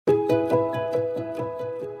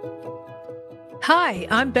Hi,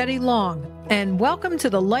 I'm Betty Long, and welcome to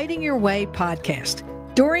the Lighting Your Way podcast.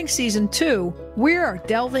 During Season 2, we are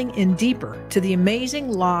delving in deeper to the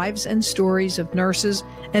amazing lives and stories of nurses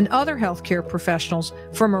and other healthcare professionals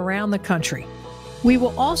from around the country. We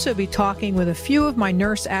will also be talking with a few of my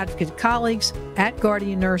nurse advocate colleagues at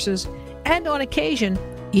Guardian Nurses, and on occasion,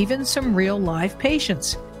 even some real live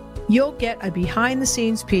patients. You'll get a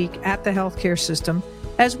behind-the-scenes peek at the healthcare system,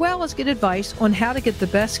 as well as get advice on how to get the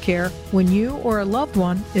best care when you or a loved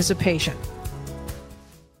one is a patient.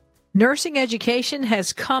 Nursing education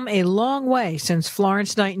has come a long way since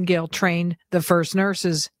Florence Nightingale trained the first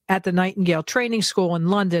nurses at the Nightingale Training School in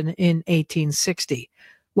London in 1860.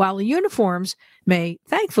 While the uniforms may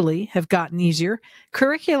thankfully have gotten easier,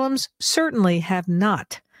 curriculums certainly have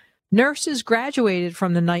not. Nurses graduated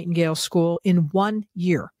from the Nightingale School in 1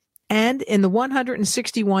 year. And in the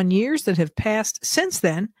 161 years that have passed since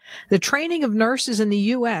then, the training of nurses in the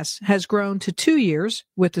U.S. has grown to 2 years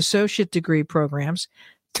with associate degree programs,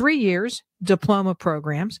 3 years diploma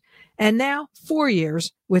programs, and now 4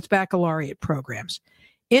 years with baccalaureate programs.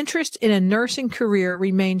 Interest in a nursing career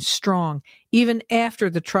remains strong even after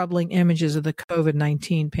the troubling images of the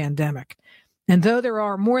COVID-19 pandemic. And though there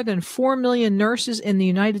are more than 4 million nurses in the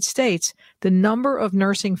United States, the number of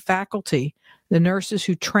nursing faculty, the nurses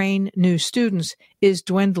who train new students, is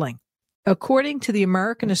dwindling. According to the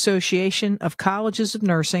American Association of Colleges of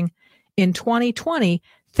Nursing, in 2020,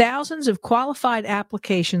 thousands of qualified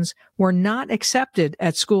applications were not accepted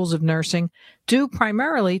at schools of nursing, due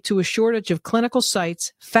primarily to a shortage of clinical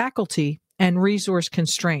sites, faculty, and resource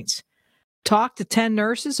constraints. Talk to 10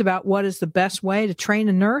 nurses about what is the best way to train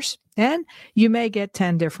a nurse, and you may get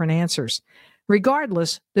 10 different answers.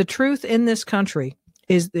 Regardless, the truth in this country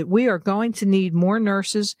is that we are going to need more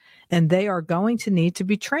nurses, and they are going to need to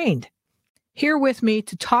be trained. Here with me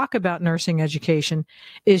to talk about nursing education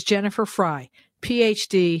is Jennifer Frey,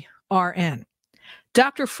 PhD, RN.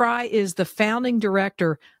 Dr. Frey is the founding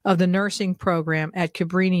director of the nursing program at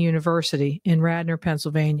Cabrini University in Radnor,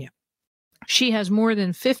 Pennsylvania. She has more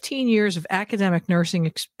than 15 years of academic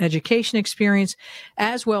nursing education experience,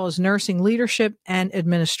 as well as nursing leadership and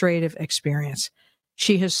administrative experience.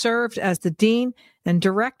 She has served as the dean and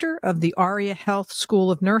director of the ARIA Health School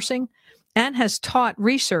of Nursing and has taught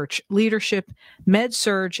research, leadership,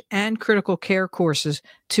 med-surg, and critical care courses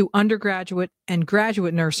to undergraduate and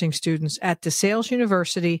graduate nursing students at DeSales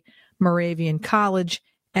University, Moravian College,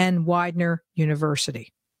 and Widener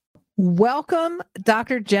University. Welcome,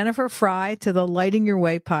 Dr. Jennifer Frey, to the Lighting Your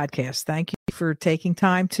Way podcast. Thank you for taking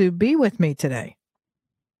time to be with me today.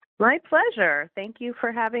 My pleasure. Thank you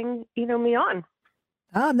for having me on.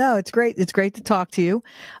 Oh, no, it's great. It's great to talk to you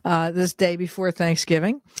this day before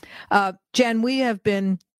Thanksgiving. Jen, we have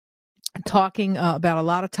been talking about a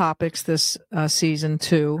lot of topics this season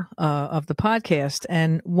 2 of the podcast.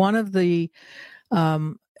 And one of the,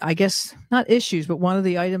 I guess, not issues, but one of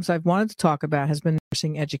the items I've wanted to talk about has been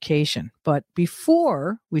nursing education. But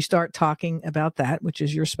before we start talking about that, which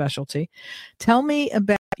is your specialty, tell me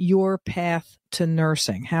about your path to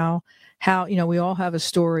nursing. How we all have a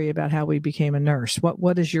story about how we became a nurse.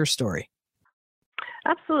 What is your story?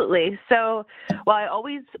 Absolutely. So,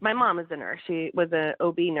 my mom is a nurse. She was an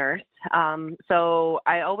OB nurse. So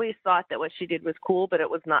I always thought that what she did was cool, but it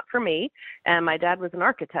was not for me. And my dad was an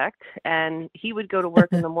architect, and he would go to work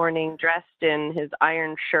in the morning dressed in his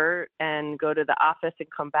iron shirt and go to the office and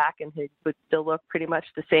come back, and he would still look pretty much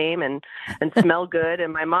the same and smell good.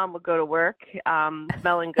 And my mom would go to work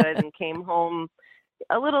smelling good and came home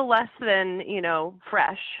a little less than,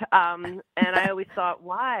 fresh. And I always thought,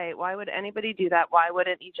 why would anybody do that? Why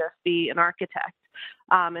wouldn't he just be an architect?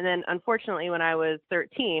 And then unfortunately, when I was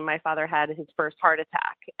 13, my father had his first heart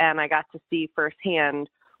attack, and I got to see firsthand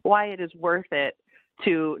why it is worth it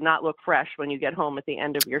to not look fresh when you get home at the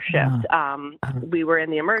end of your shift. We were in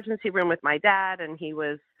the emergency room with my dad, and he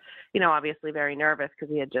was obviously very nervous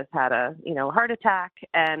because he had just had a heart attack.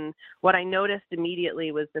 And what I noticed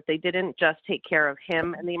immediately was that they didn't just take care of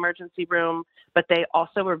him in the emergency room, but they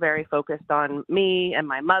also were very focused on me and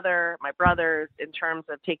my mother, my brothers, in terms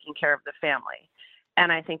of taking care of the family.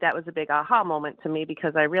 And I think that was a big aha moment to me,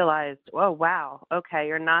 because I realized, oh, wow, okay,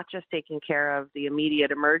 you're not just taking care of the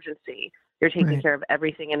immediate emergency. You're taking care of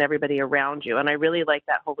everything and everybody around you. And I really like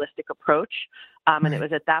that holistic approach. And it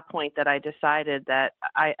was at that point that I decided that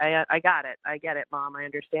I got it. I get it, Mom. I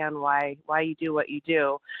understand why you do what you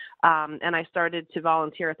do. And I started to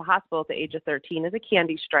volunteer at the hospital at the age of 13 as a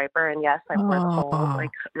candy striper. And yes, I wore the whole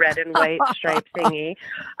red and white stripe thingy.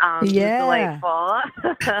 It was delightful.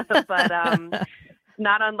 But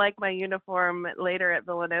not unlike my uniform later at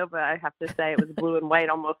Villanova, I have to say it was blue and white,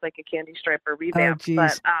 almost like a candy striper revamp. Oh,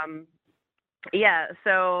 but Yeah.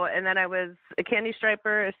 So, and then I was a candy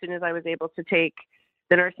striper as soon as I was able to take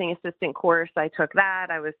the nursing assistant course. I took that.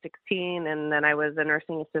 I was 16, and then I was a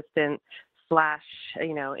nursing assistant slash,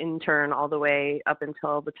 intern all the way up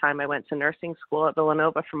until the time I went to nursing school at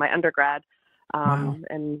Villanova for my undergrad, Wow.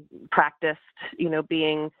 and practiced,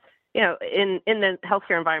 being, in the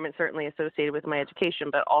healthcare environment, certainly associated with my education,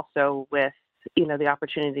 but also with, the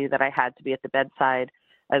opportunity that I had to be at the bedside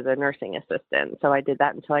as a nursing assistant. So I did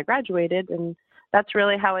that until I graduated, and that's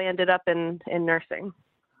really how I ended up in nursing.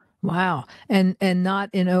 Wow. And not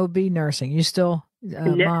in OB nursing. You still,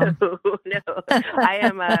 No, mom? no. I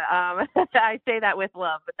am I say that with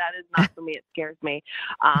love, but that is not for me. It scares me.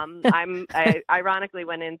 I ironically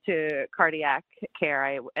went into cardiac care.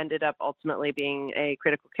 I ended up ultimately being a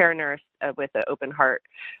critical care nurse with an open heart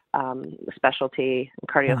specialty,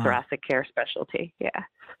 cardiothoracic care specialty. Yeah.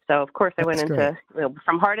 So of course I went That's great. into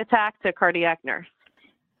from heart attack to cardiac nurse.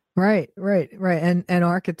 Right. And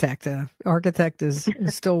architect is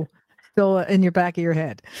still in your back of your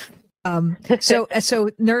head. So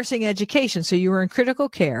nursing education. So you were in critical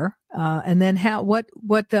care, and then what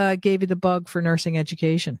gave you the bug for nursing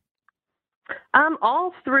education?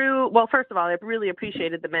 All through, well, first of all, I really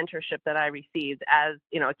appreciated the mentorship that I received as,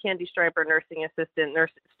 a candy striper, nursing assistant,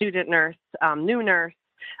 nurse, student nurse, new nurse.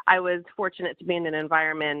 I was fortunate to be in an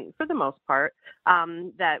environment, for the most part,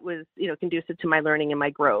 that was, conducive to my learning and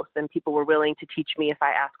my growth, and people were willing to teach me if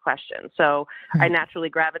I asked questions. So I Right. naturally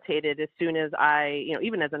gravitated as soon as I,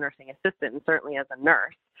 even as a nursing assistant and certainly as a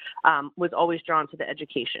nurse, was always drawn to the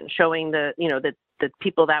education, showing the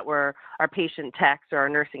people that were our patient techs or our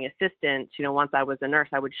nursing assistants. Once I was a nurse,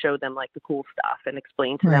 I would show them like the cool stuff and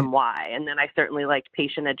explain to Right. them why. And then I certainly liked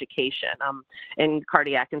patient education. In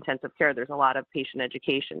cardiac intensive care, there's a lot of patient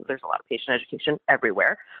education. There's a lot of patient education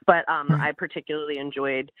everywhere. But Right. I particularly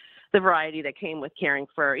enjoyed the variety that came with caring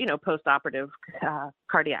for, post-operative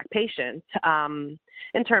cardiac patients,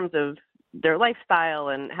 in terms of their lifestyle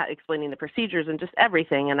and explaining the procedures and just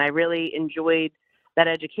everything. And I really enjoyed that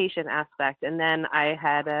education aspect. And then I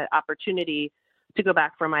had an opportunity to go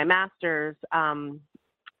back for my master's, and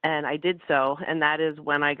I did so. And that is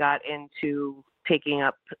when I got into taking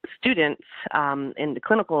up students in the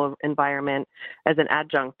clinical environment as an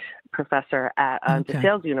adjunct professor at Okay.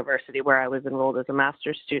 DeSales University, where I was enrolled as a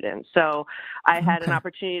master's student. So I had an Okay.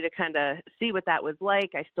 opportunity to kind of see what that was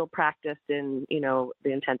like. I still practiced in, the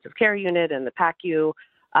intensive care unit and the PACU,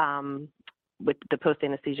 with the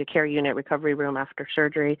post-anesthesia care unit, recovery room after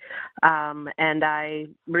surgery. And I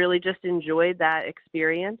really just enjoyed that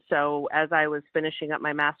experience. So as I was finishing up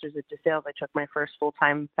my master's at DeSales, I took my first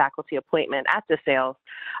full-time faculty appointment at DeSales.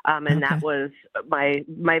 And that Okay. was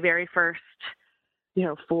my very first,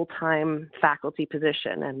 full-time faculty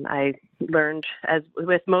position. And I learned, as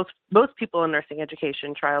with most people in nursing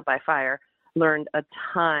education, trial by fire, learned a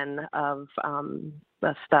ton of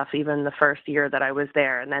stuff even the first year that I was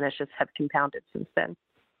there, and then it's just have compounded since then.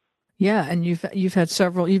 Yeah, and you've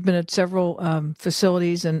been at several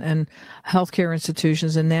facilities and healthcare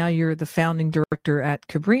institutions, and now you're the founding director at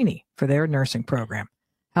Cabrini for their nursing program.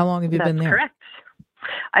 How long have you been That's there? correct.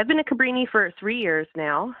 I've been at Cabrini for 3 years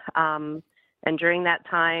now. And during that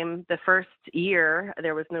time, the first year,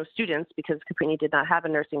 there was no students because Cabrini did not have a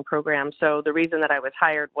nursing program. So the reason that I was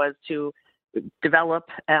hired was to develop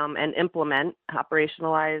and implement,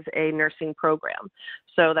 operationalize a nursing program.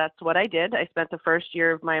 So that's what I did. I spent the first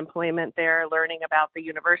year of my employment there learning about the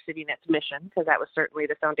university and its mission, because that was certainly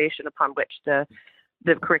the foundation upon which the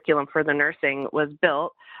curriculum for the nursing was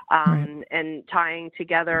built, Right. and tying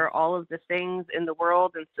together all of the things in the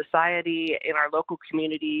world and society, in our local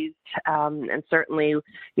communities, and certainly,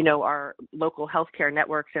 our local healthcare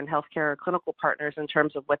networks and healthcare clinical partners in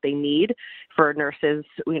terms of what they need for nurses,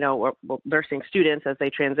 or nursing students as they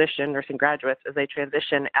transition, nursing graduates as they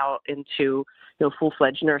transition out into,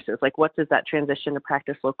 full-fledged nurses. Like, what does that transition to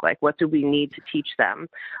practice look like? What do we need to teach them?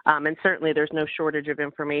 And certainly there's no shortage of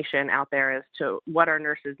information out there as to what our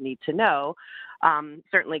nurses need to know,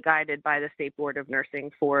 certainly guided by the State Board of Nursing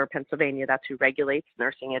for Pennsylvania. That's who regulates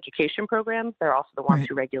nursing education programs. They're also the ones Right.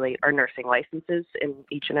 who regulate our nursing licenses in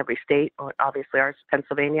each and every state. Obviously, ours is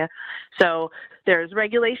Pennsylvania. So there's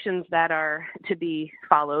regulations that are to be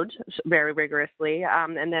followed very rigorously.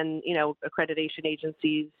 And then, accreditation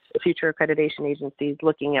agencies, future accreditation agencies,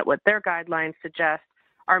 looking at what their guidelines suggest.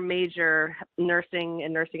 Our major nursing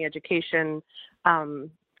and nursing education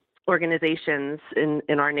organizations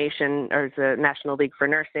in our nation are the National League for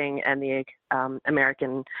Nursing and the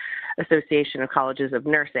American Association of Colleges of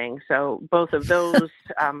Nursing. So both of those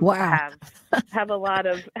Wow. have a lot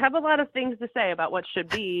of things to say about what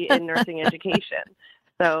should be in nursing education.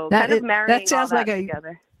 So That kind of is, that marrying all sounds like that a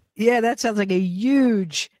together. Yeah, that sounds like a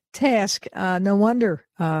huge task. No wonder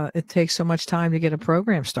it takes so much time to get a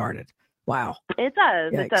program started. Wow. It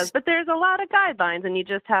does, it does. Yikes. But there's a lot of guidelines, and you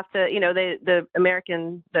just have to, the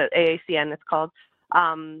AACN, it's called,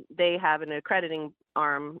 they have an accrediting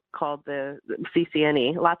arm called the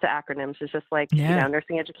CCNE. Lots of acronyms. It's just like, Yeah.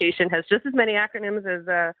 nursing education has just as many acronyms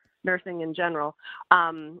as nursing in general.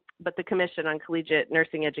 But the Commission on Collegiate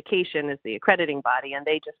Nursing Education is the accrediting body, and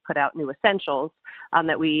they just put out new essentials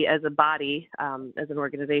that we, as a body, as an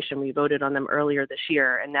organization, we voted on them earlier this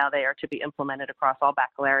year, and now they are to be implemented across all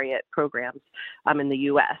baccalaureate programs in the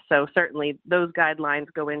U.S. So certainly those guidelines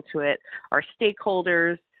go into it. Our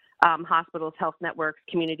stakeholders, hospitals, health networks,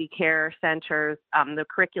 community care centers. The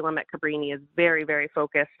curriculum at Cabrini is very, very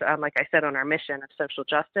focused, like I said, on our mission of social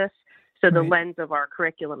justice. So the Right. lens of our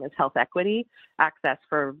curriculum is health equity, access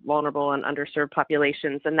for vulnerable and underserved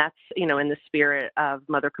populations. And that's, in the spirit of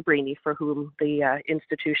Mother Cabrini, for whom the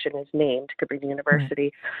institution is named, Cabrini Right.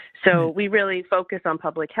 University. So Right. we really focus on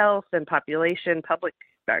public health and public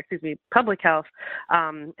health,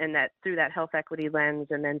 and that through that health equity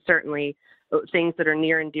lens, and then certainly things that are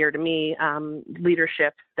near and dear to me,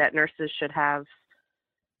 leadership, that nurses should have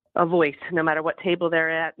a voice, no matter what table they're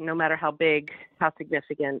at, no matter how big, how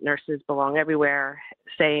significant. Nurses belong everywhere,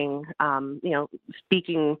 saying,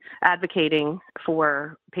 speaking, advocating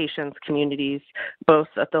for patients, communities, both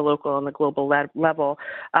at the local and the global level.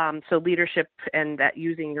 So leadership and that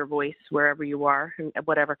using your voice wherever you are, in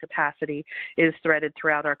whatever capacity, is threaded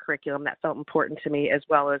throughout our curriculum. That felt important to me, as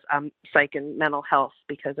well as psych and mental health,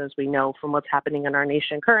 because as we know from what's happening in our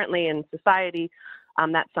nation currently in society,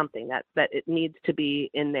 that's something that it needs to be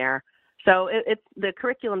in there. So it's the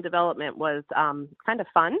curriculum development was kind of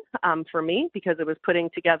fun for me, because it was putting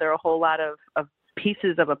together a whole lot of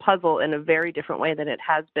pieces of a puzzle in a very different way than it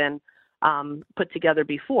has been put together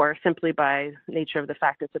before, simply by nature of the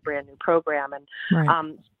fact it's a brand new program. And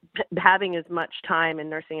Right. having as much time in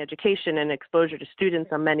nursing education and exposure to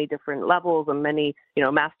students on many different levels and many,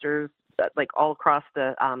 masters, like all across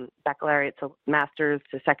the baccalaureate, so masters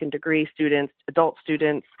to second degree students, adult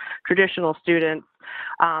students, traditional students,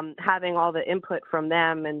 having all the input from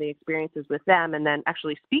them and the experiences with them, and then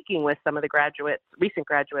actually speaking with some of the recent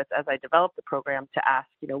graduates, as I developed the program, to ask,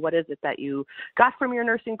 what is it that you got from your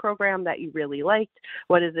nursing program that you really liked?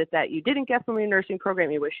 What is it that you didn't get from your nursing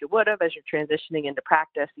program you wish you would have, as you're transitioning into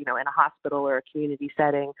practice, in a hospital or a community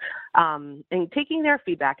setting, and taking their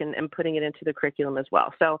feedback and putting it into the curriculum as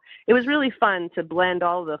well. So it was really fun to blend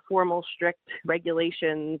all the formal, strict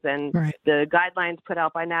regulations and Right. the guidelines put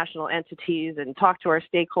out by national entities, and talk to our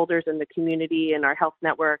stakeholders in the community and our health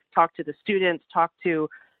network, talk to the students, talk to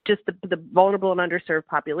just the vulnerable and underserved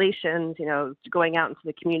populations, going out into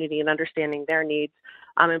the community and understanding their needs,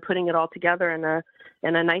 and putting it all together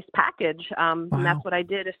in a nice package. And that's Wow. what I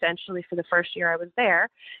did essentially for the first year I was there,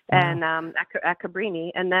 Wow. and at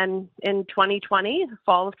Cabrini. And then in 2020,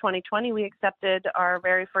 fall of 2020, we accepted our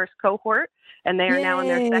very first cohort, and they are now in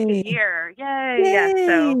their second Yay. year. Yay! Yes.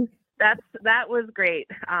 So Yay. that was great.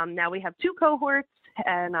 Now we have two cohorts,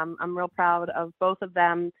 and I'm real proud of both of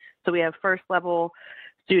them. So we have first level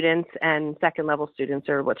students and second level students,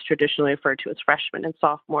 or what's traditionally referred to as freshmen and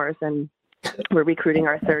sophomores, and we're recruiting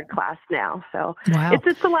our third class now. So Wow.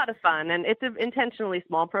 it's a lot of fun, and it's an intentionally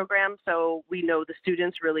small program, so we know the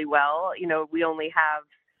students really well. We only have,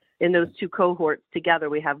 in those two cohorts together,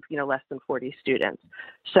 we have, less than 40 students.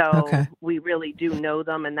 So Okay. we really do know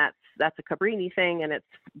them, and that's a Cabrini thing, and it's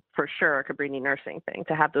for sure a Cabrini nursing thing,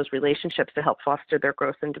 to have those relationships to help foster their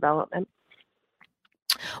growth and development.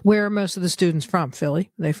 Where are most of the students from?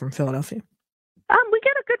 Philly? Are they from Philadelphia? We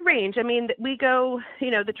get a good range. I mean, we go,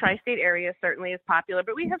 the tri-state area certainly is popular,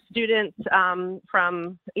 but we have students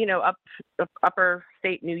from, upper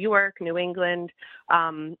state New York, New England,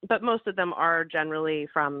 but most of them are generally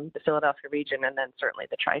from the Philadelphia region, and then certainly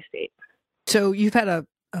the tri-state. So you've had a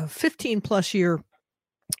 15 plus year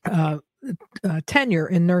tenure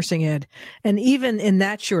in nursing ed. And even in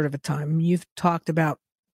that short of a time, you've talked about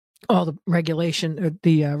all the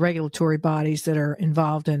regulatory bodies that are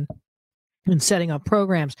involved in setting up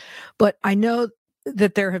programs. But I know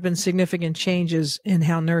that there have been significant changes in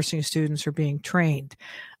how nursing students are being trained.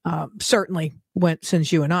 Certainly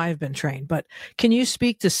since you and I have been trained, but can you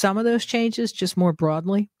speak to some of those changes just more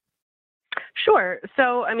broadly? Sure.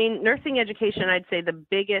 So, I mean, nursing education, I'd say the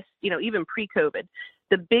biggest, even pre-COVID,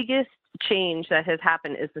 the biggest change that has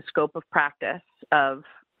happened is the scope of practice of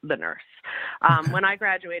the nurse. Okay. When I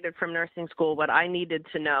graduated from nursing school, what I needed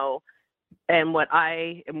to know, and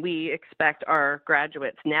we expect our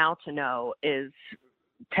graduates now to know, is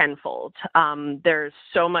tenfold. There's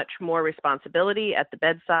so much more responsibility at the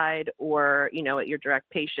bedside or, at your direct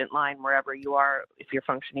patient line, wherever you are, if you're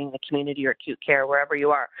functioning in the community or acute care, wherever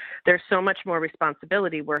you are. There's so much more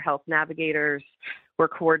responsibility. We're health navigators, we're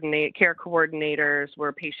care coordinators,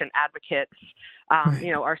 we're patient advocates.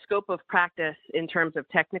 Right. Our scope of practice in terms of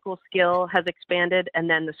technical skill has expanded, and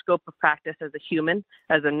then the scope of practice as a human,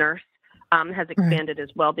 as a nurse, has expanded as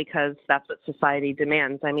well, because that's what society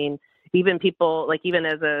demands. I mean, even people, like even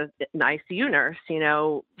as an ICU nurse,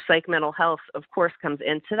 psych mental health, of course, comes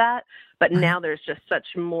into that. But now there's just such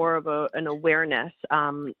more of an awareness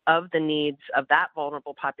of the needs of that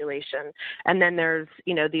vulnerable population. And then there's,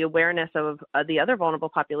 the awareness of the other vulnerable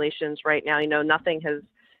populations right now. Nothing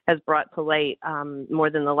has brought to light more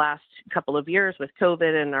than the last couple of years with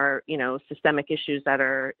COVID and our, systemic issues that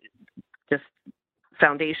are just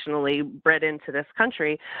foundationally bred into this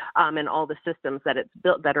country, and all the systems that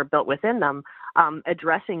are built within them,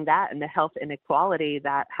 addressing that and the health inequality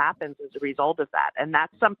that happens as a result of that. And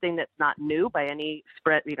that's something that's not new by any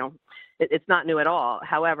spread, it's not new at all.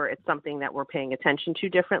 However, it's something that we're paying attention to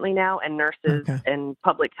differently now, and nurses and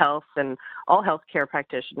public health and all healthcare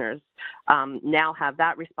practitioners now have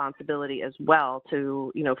that responsibility as well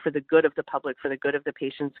to, for the good of the public, for the good of the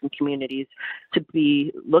patients and communities, to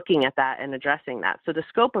be looking at that and addressing that. So the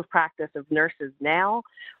scope of practice of nurses now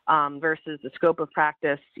versus the scope of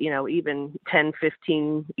practice, even 10,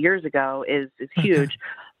 15 years ago is huge.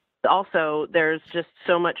 Also, there's just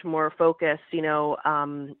so much more focus,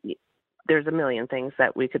 there's a million things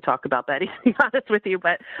that we could talk about, Betty, to be honest with you,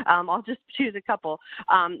 but I'll just choose a couple.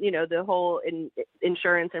 The whole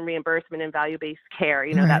insurance and reimbursement and value-based care,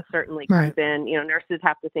 that certainly comes in. Nurses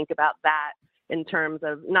have to think about that in terms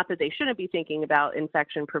of, not that they shouldn't be thinking about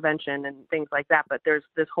infection prevention and things like that, but there's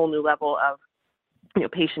this whole new level of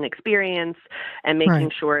patient experience and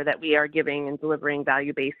making sure that we are giving and delivering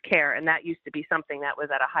value-based care. And that used to be something that was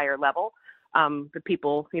at a higher level. The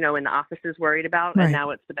people, in the offices worried about, and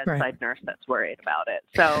now it's the bedside nurse that's worried about it.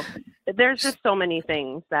 So there's just so many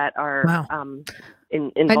things that are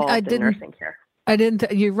involved in nursing care.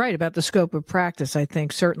 You're right about the scope of practice, I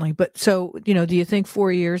think, certainly. But so, do you think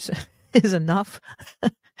 4 years is enough?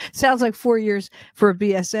 Sounds like 4 years for a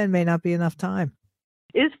BSN may not be enough time.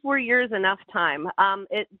 Is 4 years enough time?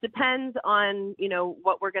 It depends on,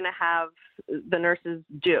 what we're going to have the nurses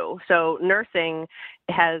do. So nursing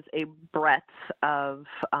has a breadth of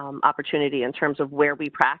opportunity in terms of where we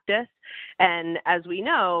practice. And as we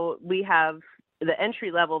know, we have the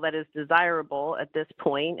entry level that is desirable at this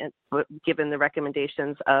point, and given the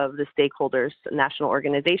recommendations of the stakeholders, national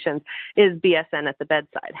organizations, is BSN at the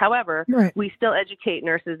bedside. However, we still educate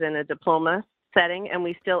nurses in a diploma setting, and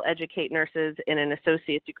we still educate nurses in an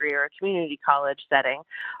associate degree or a community college setting.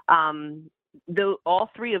 Though all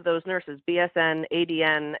three of those nurses, BSN,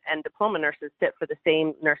 ADN, and diploma nurses, sit for the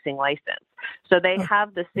same nursing license. So they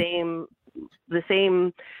have the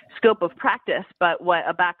same scope of practice, but what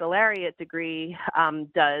a baccalaureate degree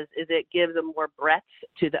does is it gives a more breadth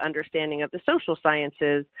to the understanding of the social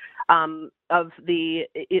sciences of the,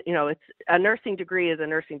 it's a nursing degree is a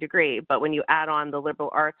nursing degree, but when you add on the liberal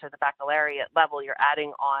arts or the baccalaureate level, you're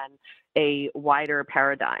adding on a wider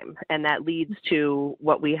paradigm. And that leads to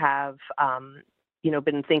what we have,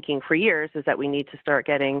 been thinking for years, is that we need to start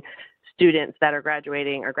getting students that are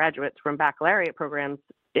graduating or graduates from baccalaureate programs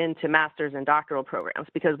into master's and doctoral programs,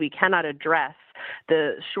 because we cannot address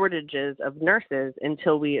the shortages of nurses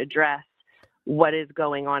until we address what is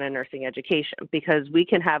going on in nursing education, because we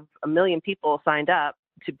can have 1 million people signed up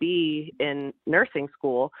to be in nursing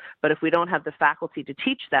school, but if we don't have the faculty to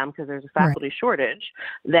teach them, because there's a faculty shortage,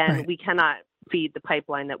 then we cannot feed the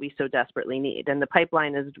pipeline that we so desperately need. And the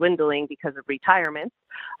pipeline is dwindling because of retirements.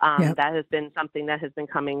 That has been something that has been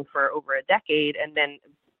coming for over a decade, and then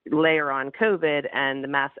layer on COVID and the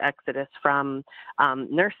mass exodus from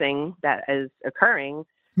nursing that is occurring.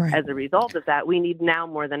 As a result of that, we need now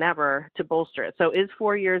more than ever to bolster it. So is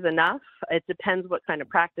 4 years enough? It depends what kind of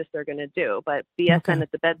practice they're going to do, but BSN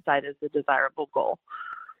at the bedside is the desirable goal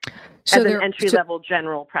as an entry-level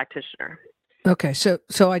general practitioner. Okay, so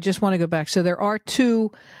I just want to go back. So there are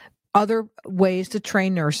two other ways to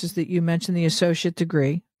train nurses that you mentioned, the associate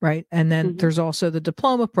degree, right? And then there's also the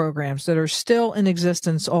diploma programs that are still in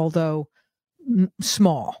existence, although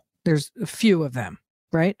small. There's a few of them,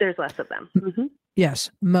 right? There's less of them.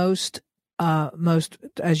 Yes, most,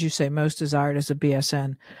 as you say, most desired is a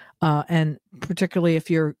BSN, and particularly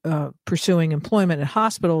if you're pursuing employment at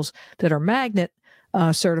hospitals that are magnet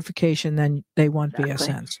certification, then they want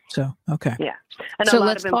BSNs. So and so a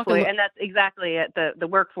lot of employers, and that's exactly it. The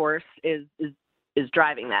workforce is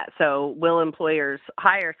driving that. So will employers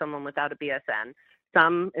hire someone without a BSN?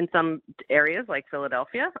 in some areas like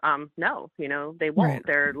Philadelphia, no, they won't. Right.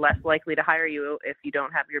 They're less likely to hire you if you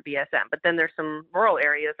don't have your BSN. But then there's some rural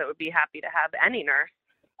areas that would be happy to have any nurse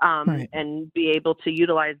Right. and be able to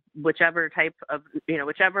utilize whichever type of,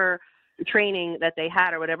 whichever training that they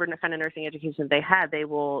had or whatever kind of nursing education they had, they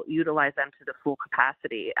will utilize them to the full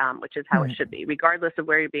capacity, which is how Right. it should be. Regardless of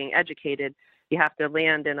where you're being educated, you have to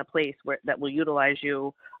land in a place that will utilize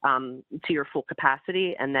you to your full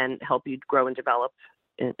capacity and then help you grow and develop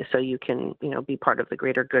so you can, be part of the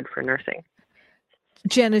greater good for nursing.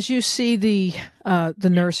 Jen, as you see the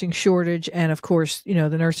nursing shortage, and of course,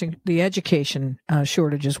 the education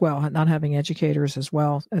shortage as well, not having educators as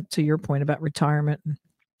well, to your point about retirement,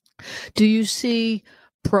 do you see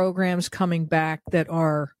programs coming back that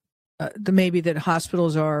are maybe that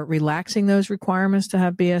hospitals are relaxing those requirements to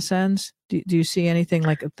have BSNs? Do you see anything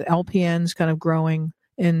like the LPNs kind of growing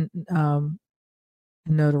in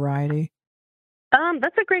notoriety?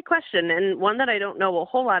 That's a great question, and one that I don't know a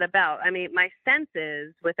whole lot about. I mean, my sense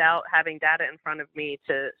is, without having data in front of me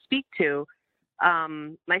to speak to,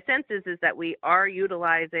 my sense is that we are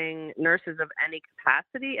utilizing nurses of any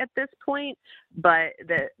capacity at this point, but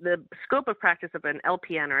the scope of practice of an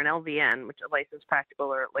LPN or an LVN, which is a licensed practical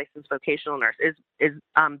or licensed vocational nurse, is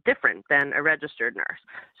different than a registered nurse.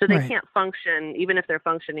 So they Right. can't function, even if they're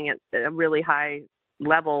functioning at a really high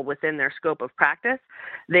level within their scope of practice,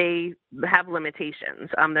 they have limitations.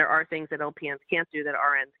 There are things that LPNs can't do that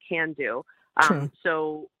RNs can do.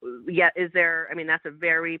 So yeah, that's a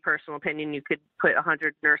very personal opinion. You could put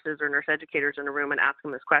 100 nurses or nurse educators in a room and ask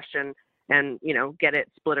them this question and, get it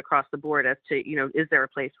split across the board as to, is there a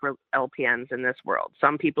place for LPNs in this world?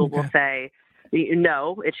 Some people will say,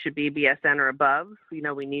 no, it should be BSN or above.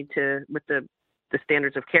 We need to, with the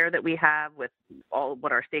standards of care that we have, with all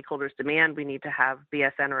what our stakeholders demand, we need to have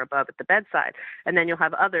BSN or above at the bedside. And then you'll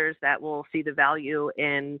have others that will see the value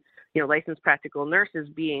in, licensed practical nurses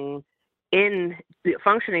being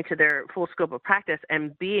functioning to their full scope of practice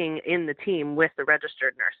and being in the team with the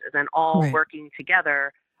registered nurses and all Right. working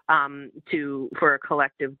together for a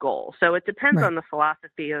collective goal. So it depends Right. on the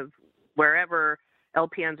philosophy of wherever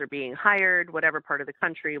LPNs are being hired, whatever part of the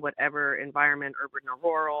country, whatever environment, urban or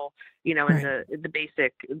rural, Right. and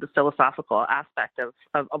the philosophical aspect of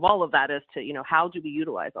all of that is to, how do we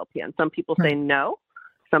utilize LPNs? Some people say Right. no.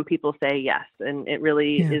 Some people say yes, and it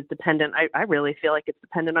really Yeah. is dependent. I really feel like it's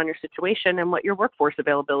dependent on your situation and what your workforce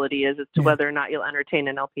availability is as to Yeah. whether or not you'll entertain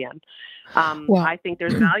an LPN. Well, I think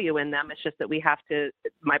there's value in them. It's just that we have to,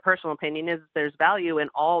 my personal opinion is there's value in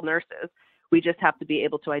all nurses. We just have to be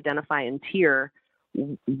able to identify and tier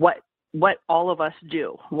what all of us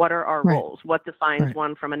do. What are our Right. roles? What defines Right.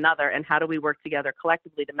 one from another? And how do we work together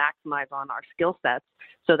collectively to maximize on our skill sets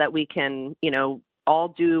so that we can, all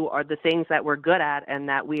do are the things that we're good at and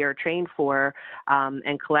that we are trained for,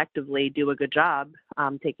 and collectively do a good job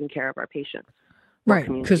taking care of our patients. Right,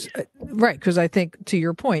 because I think, to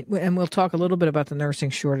your point, and we'll talk a little bit about the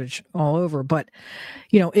nursing shortage all over, but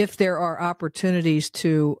if there are opportunities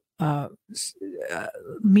to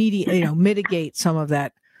mitigate some of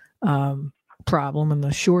that problem and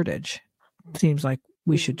the shortage, it seems like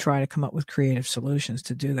we should try to come up with creative solutions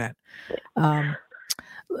to do that.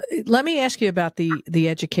 Let me ask you about the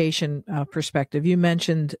education perspective. You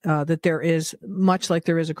mentioned that there is, much like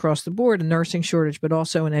there is across the board, a nursing shortage, but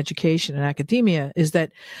also in education and academia, is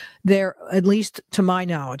that there, at least to my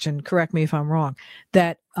knowledge, and correct me if I'm wrong,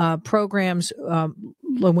 that programs,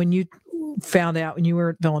 when you found out when you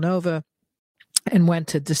were at Villanova and went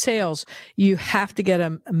to DeSales, you have to get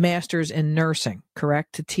a master's in nursing,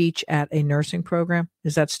 correct, to teach at a nursing program?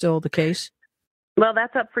 Is that still the case? Well,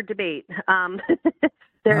 that's up for debate.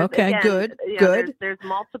 Good. There's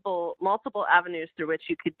multiple avenues through which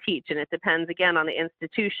you could teach, and it depends again on the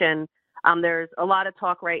institution. There's a lot of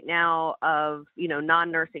talk right now of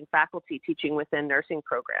non-nursing faculty teaching within nursing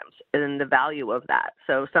programs and the value of that.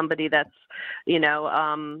 So somebody that's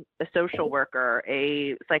a social worker,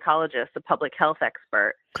 a psychologist, a public health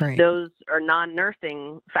expert. Great. Those are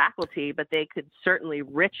non-nursing faculty, but they could certainly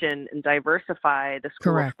richen and diversify the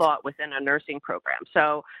school of thought within a nursing program.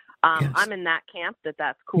 So Yes. I'm in that camp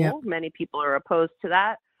that's cool. Yep. Many people are opposed to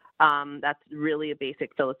that. That's really a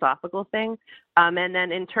basic philosophical thing. And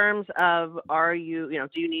then in terms of do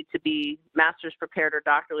you need to be master's prepared or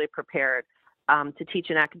doctorally prepared to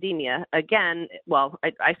teach in academia? Again, well,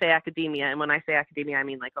 I say academia, and when I say academia, I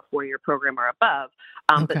mean like a 4-year program or above.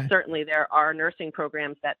 But certainly there are nursing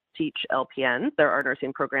programs that teach LPNs. There are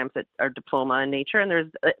nursing programs that are diploma in nature,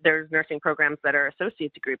 and there's nursing programs that are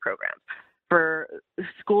associate degree programs. For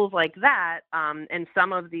schools like that, and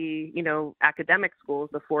some of the, academic schools,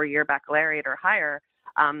 the 4-year baccalaureate or higher,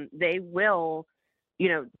 they will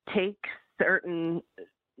take certain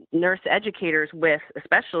nurse educators with,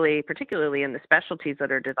 particularly in the specialties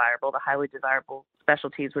that are desirable. The highly desirable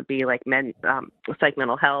specialties would be like psych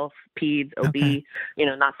mental health, peds, OB. Okay.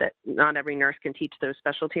 Not every nurse can teach those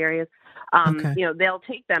specialty areas. Okay. They'll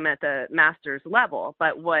take them at the master's level,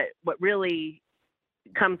 but what really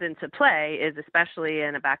comes into play is, especially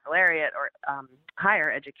in a baccalaureate or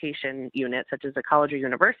higher education unit, such as a college or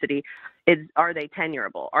university, are they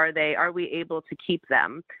tenurable? Are we able to keep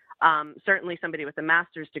them? Certainly somebody with a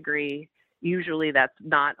master's degree, usually they're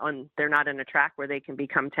not in a track where they can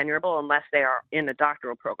become tenurable unless they are in a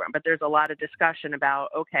doctoral program. But there's a lot of discussion about,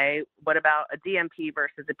 okay, what about a DNP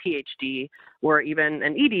versus a PhD or even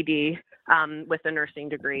an EDD with a nursing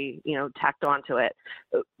degree, tacked onto it?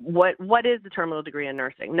 What is the terminal degree in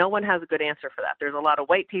nursing? No one has a good answer for that. There's a lot of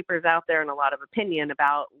white papers out there and a lot of opinion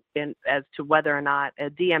as to whether or not a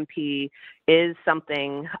DNP is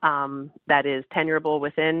something that is tenurable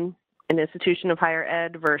within an institution of higher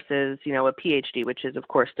ed versus, a PhD, which is, of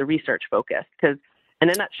course, the research focus. Because in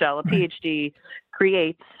a nutshell, a PhD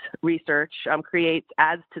creates research,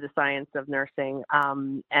 adds to the science of nursing,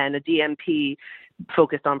 and a DNP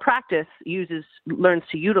focused on practice learns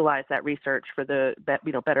to utilize that research for the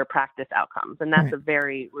better practice outcomes. And that's a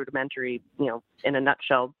very rudimentary, in a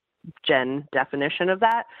nutshell, Jen definition of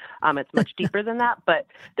that. It's much deeper than that, but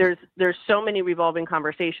there's so many revolving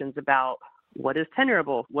conversations about what is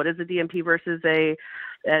tenurable, what is a DNP versus a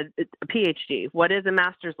PhD, what is a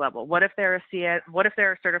master's level, what if they're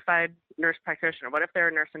a certified nurse practitioner, what if they're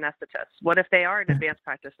a nurse anesthetist, what if they are an advanced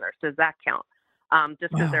practice nurse, does that count?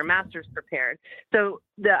 Just because their master's prepared. So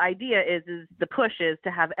the idea is the push is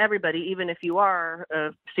to have everybody, even if you are a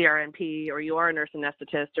CRNP or you are a nurse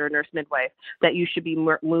anesthetist or a nurse midwife, that you should be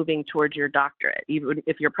moving towards your doctorate. Even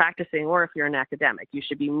if you're practicing or if you're an academic, you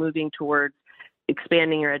should be moving towards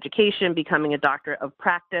expanding your education, becoming a doctorate of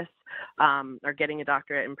practice, or getting a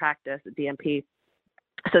doctorate in practice, a DNP,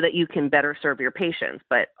 so that you can better serve your patients.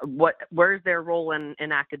 But where's their role in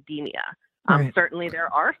academia? Right. Certainly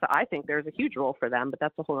I think there's a huge role for them, but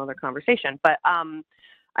that's a whole other conversation. But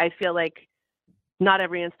I feel like not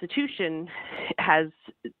every institution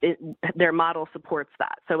their model supports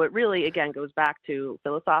that. So it really, again, goes back to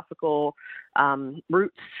philosophical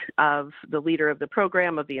roots of the leader of the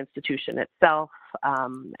program, of the institution itself,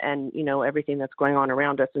 and, everything that's going on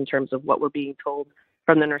around us in terms of what we're being told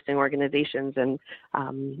from the nursing organizations and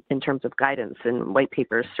in terms of guidance and white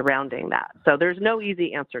papers surrounding that. So there's no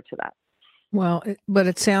easy answer to that. Well, but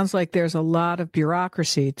it sounds like there's a lot of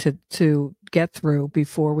bureaucracy to get through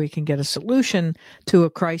before we can get a solution to a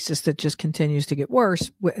crisis that just continues to get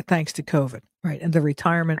worse thanks to COVID, right? And the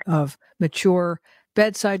retirement of mature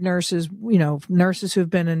bedside nurses, nurses who've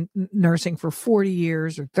been in nursing for 40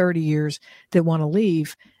 years or 30 years that want to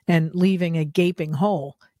leave and leaving a gaping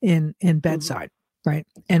hole in bedside, right?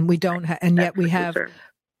 And we don't and yet we have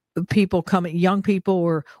people coming, young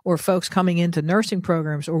people or folks coming into nursing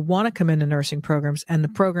programs or want to come into nursing programs, and the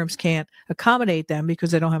programs can't accommodate them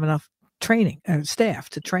because they don't have enough training staff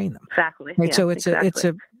to train them. Exactly. Right? Yeah, So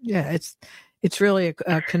it's really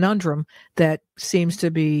a conundrum that seems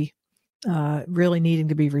to be really needing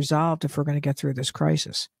to be resolved if we're going to get through this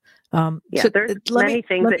crisis. There's many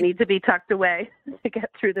things that need to be tucked away to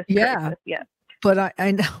get through this crisis. Yeah. But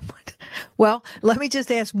I know. Well, let me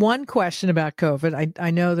just ask one question about COVID.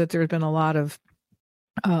 I know that there's been a lot of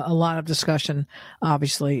discussion,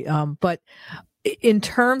 obviously, but in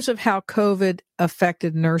terms of how COVID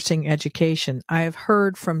affected nursing education, I have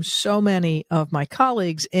heard from so many of my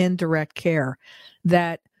colleagues in direct care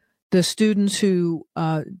that the students who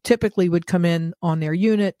typically would come in on their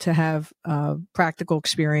unit to have practical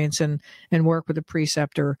experience and work with a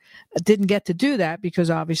preceptor didn't get to do that because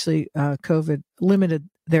obviously COVID limited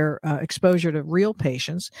their exposure to real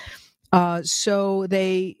patients. So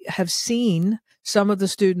they have seen some of the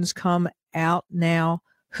students come out now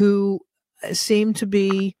who seem to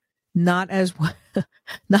be not as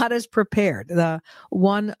prepared.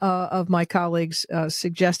 One of my colleagues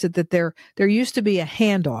suggested that there used to be a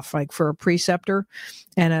handoff, like for a preceptor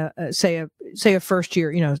and say a first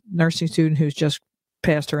year, nursing student who's just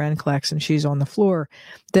passed her NCLEX and she's on the floor,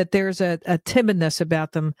 that there's a timidness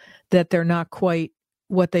about them, that they're not quite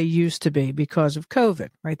what they used to be because of COVID,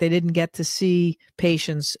 right? They didn't get to see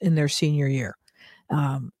patients in their senior year.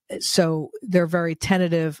 So they're very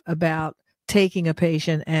tentative about taking a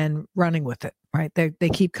patient and running with it, right? They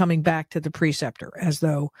keep coming back to the preceptor as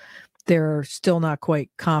though they're still not quite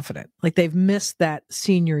confident. Like they've missed that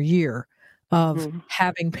senior year of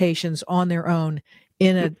having patients on their own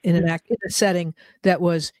in a setting that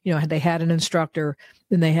was, they had an instructor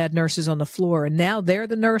and they had nurses on the floor, and now they're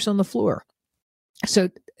the nurse on the floor. So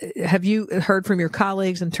have you heard from your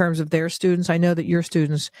colleagues in terms of their students? I know that your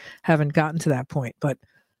students haven't gotten to that point, but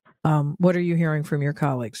what are you hearing from your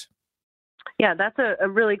colleagues? Yeah, that's a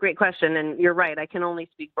really great question. And you're right. I can only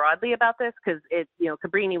speak broadly about this because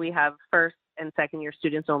Cabrini, we have first and second year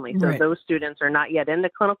students only. So those students are not yet in the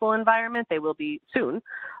clinical environment. They will be soon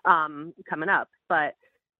coming up. But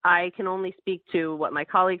I can only speak to what my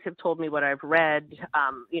colleagues have told me, what I've read,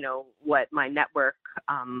 what my network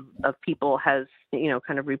of people has,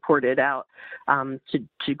 kind of reported out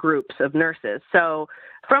to groups of nurses. So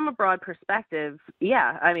from a broad perspective,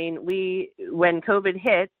 yeah, I mean, when COVID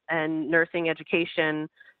hit and nursing education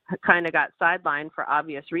kind of got sidelined for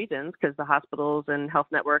obvious reasons because the hospitals and health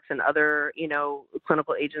networks and other,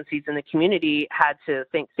 clinical agencies in the community had to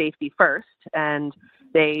think safety first, and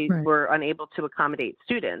they were unable to accommodate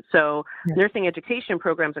students. So nursing education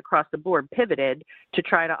programs across the board pivoted to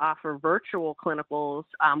try to offer virtual clinicals.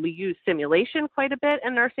 We use simulation quite a bit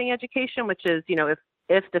in nursing education, which is,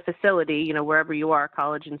 if the facility, wherever you are,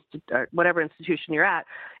 college, or whatever institution you're at,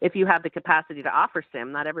 if you have the capacity to offer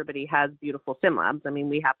sim, not everybody has beautiful sim labs. I mean,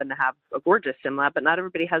 we happen to have a gorgeous sim lab, but not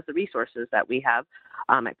everybody has the resources that we have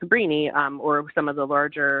at Cabrini or some of the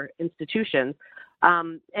larger institutions.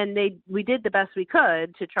 And we did the best we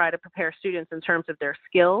could to try to prepare students in terms of their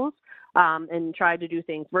skills and tried to do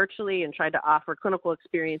things virtually and tried to offer clinical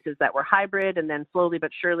experiences that were hybrid. And then slowly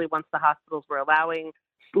but surely, once the hospitals were allowing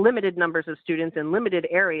limited numbers of students in limited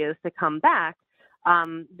areas to come back,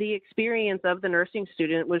 the experience of the nursing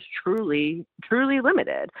student was truly, truly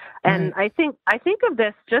limited. And I think of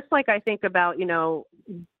this just like I think about,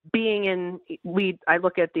 being I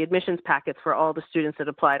look at the admissions packets for all the students that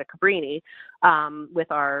apply to Cabrini with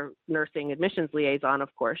our nursing admissions liaison.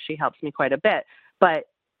 Of course, she helps me quite a bit. But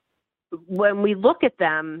when we look at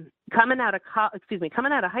them coming out of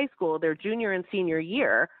high school, their junior and senior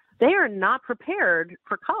year, they are not prepared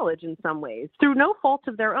for college in some ways through no fault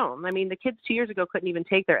of their own. I mean, the kids 2 years ago couldn't even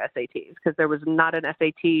take their SATs because there was not an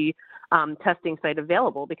SAT testing site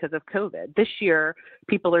available because of COVID. This year,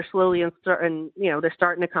 people are slowly they're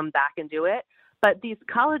starting to come back and do it. But these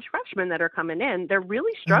college freshmen that are coming in, they're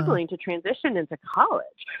really struggling to transition into college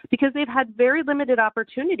because they've had very limited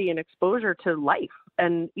opportunity and exposure to life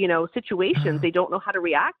and, situations. They don't know how to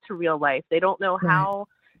react to real life. They don't know how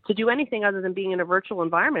to do anything other than being in a virtual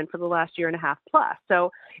environment for the last year and a half plus.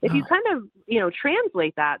 So if you kind of,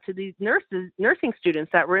 translate that to these nursing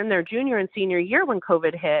students that were in their junior and senior year when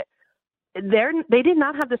COVID hit, they did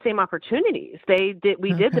not have the same opportunities.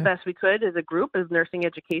 We did the best we could as a group as nursing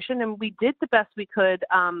education, and we did the best we could.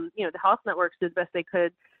 The health networks did the best they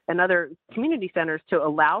could and other community centers to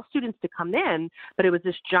allow students to come in, but it was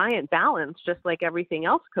this giant balance, just like everything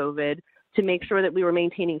else COVID, to make sure that we were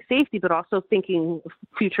maintaining safety, but also thinking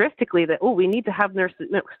futuristically that, we need to have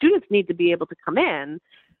students need to be able to come in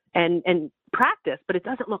and practice, but it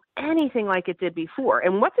doesn't look anything like it did before.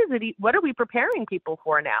 And what are we preparing people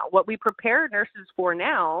for now? What we prepare nurses for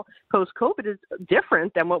now, post-COVID, is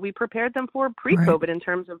different than what we prepared them for pre-COVID in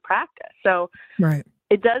terms of practice. So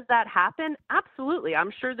does that happen? Absolutely.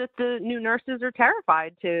 I'm sure that the new nurses are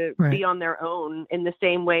terrified to be on their own in the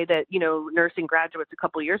same way that, nursing graduates a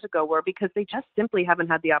couple of years ago were, because they just simply haven't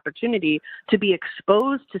had the opportunity to be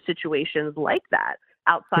exposed to situations like that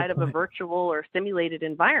outside of a virtual or simulated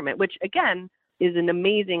environment, which again is an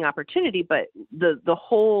amazing opportunity. But the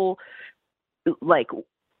whole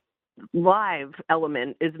live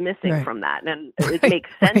element is missing from that. And it makes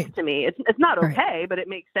sense to me. It's not okay, but it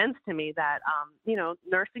makes sense to me that,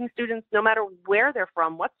 nursing students, no matter where they're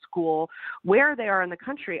from, what school, where they are in the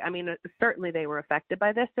country, I mean, certainly they were affected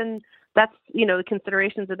by this. And that's, the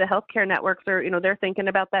considerations of the healthcare networks are, they're thinking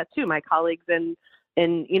about that too. My colleagues in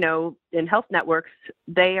health networks,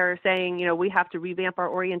 they are saying, we have to revamp our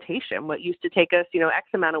orientation. What used to take us, X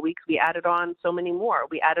amount of weeks, we added on so many more.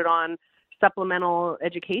 We added on supplemental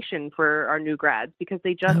education for our new grads because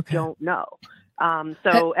they just don't know.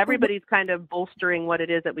 So everybody's kind of bolstering what it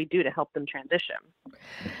is that we do to help them transition.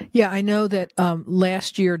 Yeah, I know that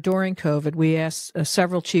last year during COVID, we asked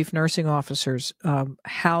several chief nursing officers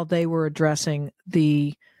how they were addressing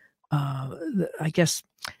the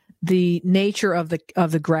nature of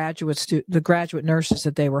the graduate nurses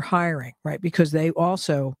that they were hiring, right? Because they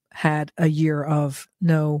also had a year of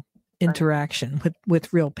no interaction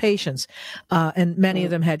with real patients. And many of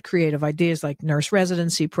them had creative ideas like nurse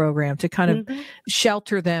residency program to kind of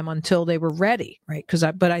shelter them until they were ready, right?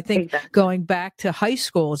 But I think going back to high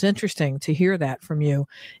school is interesting to hear that from you,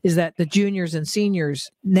 is that the juniors and seniors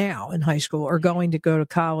now in high school are going to go to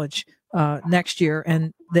college next year,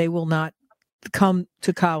 and they will not come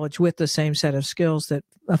to college with the same set of skills that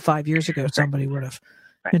 5 years ago somebody would have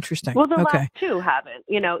Right. Interesting. Well, the Okay. last two haven't.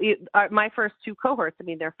 My first two cohorts, I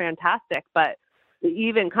mean, they're fantastic, but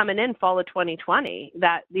even coming in fall of 2020,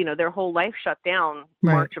 that, their whole life shut down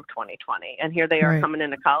Right. March of 2020. And here they are Right. coming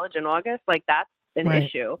into college in August. Like, that's an Right.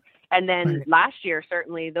 issue. And then Right. last year,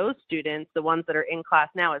 certainly those students, the ones that are in class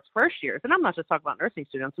now as first years, and I'm not just talking about nursing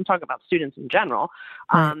students, I'm talking about students in general.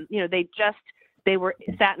 Right. They were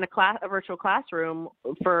sat in a virtual classroom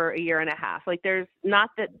for a year and a half. Like, there's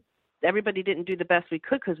not that everybody didn't do the best we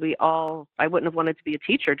could, because I wouldn't have wanted to be a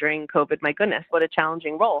teacher during COVID. My goodness, what a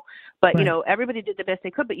challenging role. But, Right. Everybody did the best they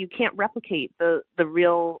could, but you can't replicate the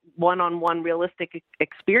real one-on-one realistic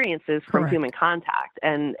experiences from Correct. human contact.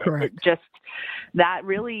 And Correct. that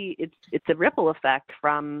really, it's a ripple effect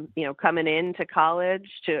from, coming into college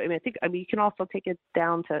to, you can also take it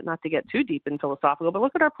down to, not to get too deep and philosophical, but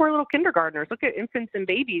look at our poor little kindergartners. Look at infants and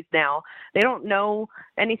babies now. They don't know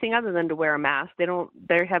anything other than to wear a mask. We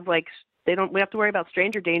have to worry about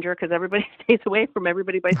stranger danger because everybody stays away from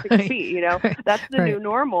everybody by 6 Right. feet, Right. That's the Right. new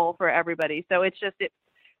normal for everybody. So it's just,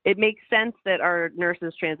 it makes sense that our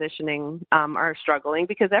nurses transitioning are struggling,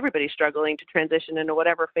 because everybody's struggling to transition into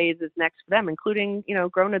whatever phase is next for them, including,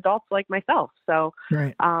 grown adults like myself. So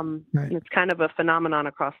Right. Right. it's kind of a phenomenon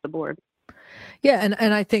across the board. Yeah,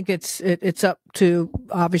 and I think it's up to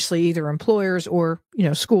obviously either employers or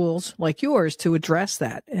schools like yours to address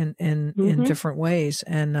that in different ways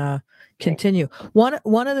and continue. One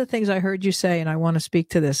of the things I heard you say, and I want to speak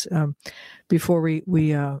to this before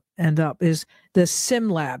we end up, is the sim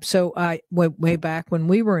lab. So way back when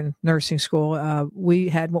we were in nursing school, we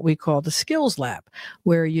had what we called the skills lab,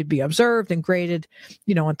 where you'd be observed and graded,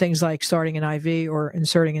 on things like starting an IV or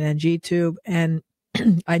inserting an NG tube. And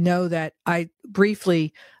I know that I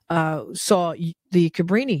briefly saw the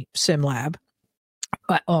Cabrini Sim Lab,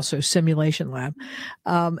 also Simulation Lab.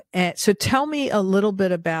 And so tell me a little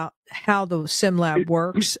bit about how the Sim Lab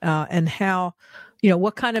works and how,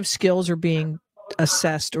 what kind of skills are being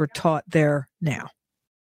assessed or taught there now.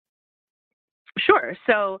 Sure.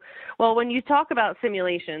 So, well, when you talk about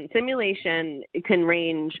simulation can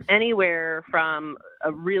range anywhere from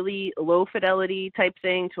a really low fidelity type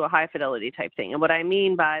thing to a high fidelity type thing. And what I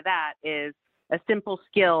mean by that is a simple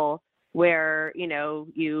skill where,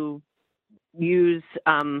 you use,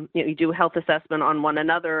 you do health assessment on one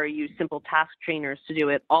another, or use simple task trainers to do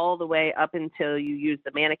it, all the way up until you use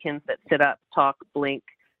the mannequins that sit up, talk, blink,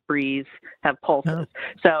 breathe, have pulses. Oh,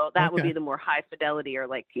 so that would okay. be the more high fidelity, or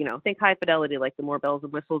think high fidelity, like the more bells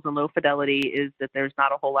and whistles. And low fidelity is that there's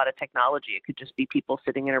not a whole lot of technology. It could just be people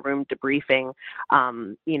sitting in a room debriefing,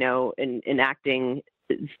 and acting,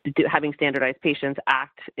 having standardized patients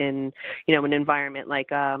act in, an environment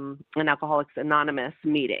like an Alcoholics Anonymous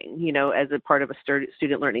meeting, as a part of a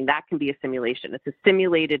student learning. That can be a simulation. It's a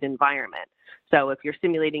simulated environment. So if you're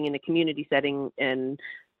simulating in a community setting in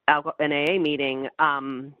an AA meeting,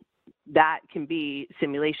 that can be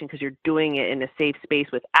simulation, because you're doing it in a safe space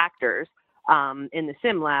with actors in the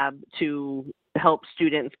sim lab to help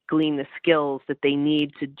students glean the skills that they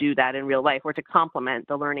need to do that in real life, or to complement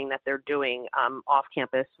the learning that they're doing off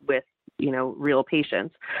campus with real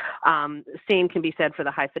patients. Same can be said for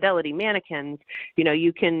the high fidelity mannequins.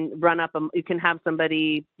 You can you can have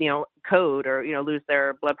somebody, code or, lose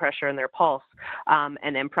their blood pressure and their pulse,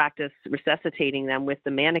 and then practice resuscitating them with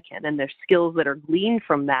the mannequin. And there's skills that are gleaned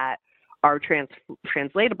from that are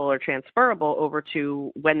translatable or transferable over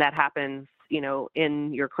to when that happens,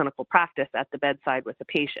 in your clinical practice at the bedside with the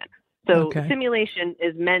patient. So Okay. Simulation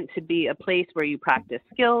is meant to be a place where you practice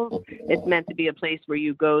skills. It's meant to be a place where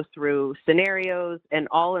you go through scenarios, and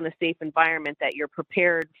all in a safe environment that you're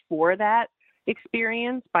prepared for that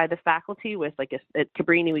experience by the faculty. With at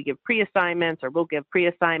Cabrini, we give pre-assignments, or we'll give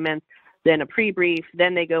pre-assignments, then a pre-brief,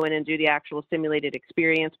 then they go in and do the actual simulated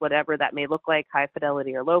experience, whatever that may look like, high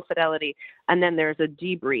fidelity or low fidelity. And then there's a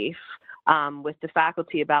debrief with the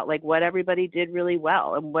faculty about what everybody did really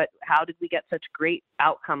well, and how did we get such great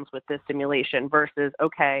outcomes with this simulation versus,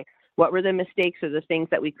 okay, what were the mistakes or the things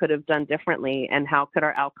that we could have done differently, and how could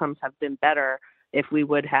our outcomes have been better if we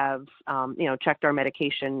would have, checked our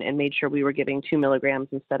medication and made sure we were giving 2 milligrams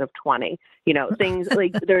instead of 20, things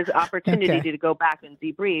like there's opportunity Okay. to go back and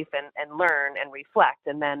debrief and learn and reflect.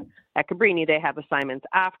 And then at Cabrini, they have assignments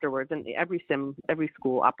afterwards, and every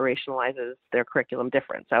school operationalizes their curriculum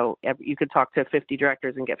different. So you could talk to 50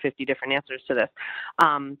 directors and get 50 different answers to this.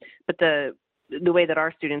 But the way that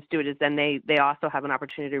our students do it is then they also have an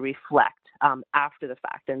opportunity to reflect after the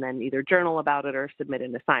fact, and then either journal about it or submit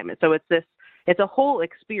an assignment. So it's a whole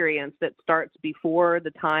experience that starts before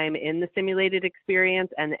the time in the simulated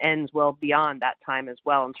experience and ends well beyond that time as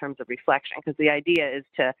well in terms of reflection, because the idea is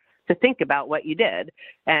to to think about what you did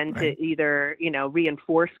and Right. to either,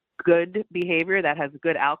 reinforce good behavior that has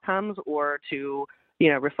good outcomes or to,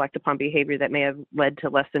 reflect upon behavior that may have led to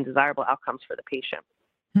less than desirable outcomes for the patient.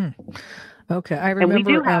 Okay. I And we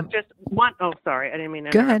remember. do have just one, oh, sorry, I didn't mean to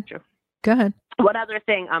Go ahead. interrupt you. Go ahead. One other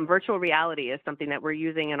thing, virtual reality is something that we're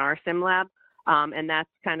using in our sim lab. And that's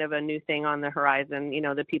kind of a new thing on the horizon,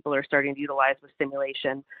 that people are starting to utilize with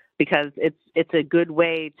simulation, because it's a good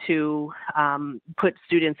way to put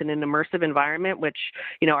students in an immersive environment, which,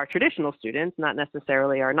 our traditional students, not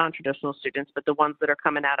necessarily our non-traditional students, but the ones that are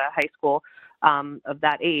coming out of high school of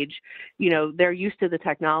that age, they're used to the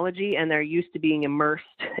technology and they're used to being immersed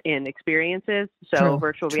in experiences. So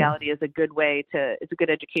virtual reality is a good way it's a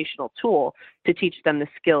good educational tool to teach them the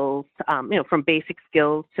skills, from basic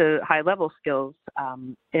skills to high level skills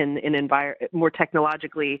in an more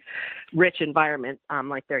technologically rich environment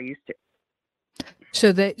like they're used to.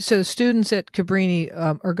 So students at Cabrini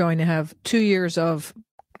are going to have 2 years of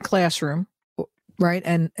classroom, right?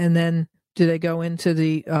 And then do they go into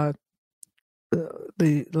the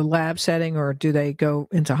lab setting, or do they go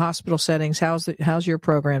into hospital settings? How's your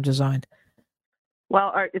program designed?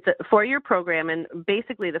 Well, it's a 4-year program, and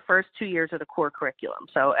basically the first 2 years are the core curriculum.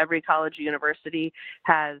 So every college or university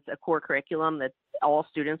has a core curriculum that all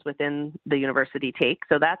students within the university take.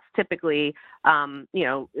 So that's typically,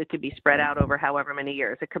 it could be spread out over however many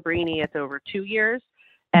years. At Cabrini, it's over 2 years.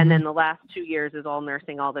 And then the last 2 years is all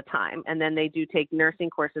nursing all the time. And then they do take nursing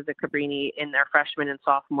courses at Cabrini in their freshman and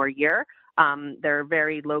sophomore year. They're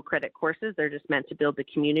very low credit courses. They're just meant to build the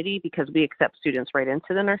community, because we accept students right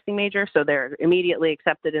into the nursing major. So they're immediately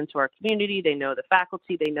accepted into our community. They know the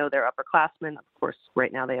faculty. They know their upperclassmen. Of course,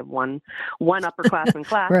 right now they have one upperclassman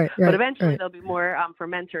class, but eventually there'll be more for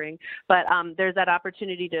mentoring. But there's that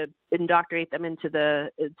opportunity to indoctrinate them into the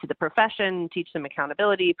profession, teach them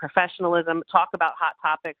accountability, professionalism, talk about hot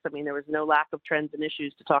topics. I mean, there was no lack of trends and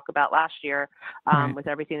issues to talk about last year with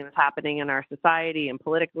everything that was happening in our society and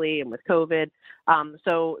politically and with COVID.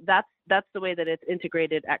 So that's the way that it's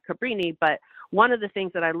integrated at Cabrini. But one of the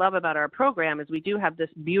things that I love about our program is we do have this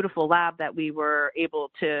beautiful lab that we were able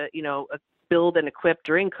to, build and equip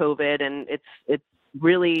during COVID, and it's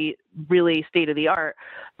really, really state of the art.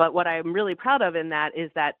 But what I'm really proud of in that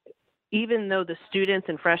is that even though the students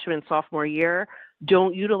in freshman and sophomore year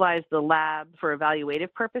don't utilize the lab for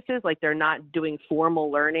evaluative purposes, like they're not doing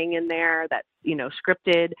formal learning in there that's,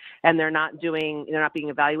 scripted, and they're not being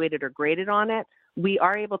evaluated or graded on it, we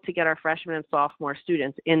are able to get our freshmen and sophomore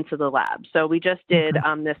students into the lab. So we just did,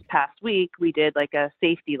 this past week, we did like a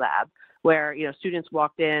safety lab where, students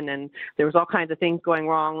walked in and there was all kinds of things going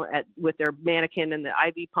wrong with their mannequin and the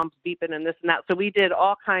IV pumps beeping and this and that. So we did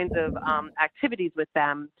all kinds of activities with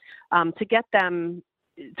them to get them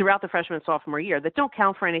throughout the freshman and sophomore year that don't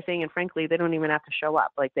count for anything. And frankly, they don't even have to show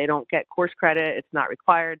up. Like, they don't get course credit. It's not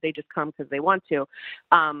required. They just come because they want to,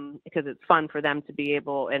 because it's fun for them to be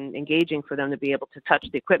able, and engaging for them to be able to touch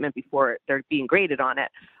the equipment before they're being graded on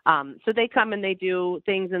it. So they come and they do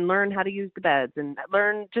things and learn how to use the beds and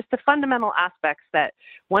learn just the fundamental aspects that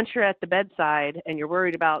once you're at the bedside and you're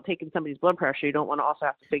worried about taking somebody's blood pressure, you don't want to also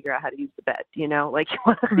have to figure out how to use the bed, you want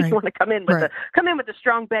to come in with a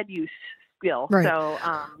strong bed use skill. Right. So,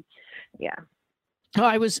 yeah. Oh,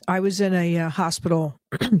 I was in a hospital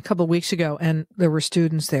a couple of weeks ago, and there were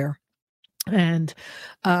students there, and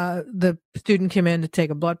the student came in to take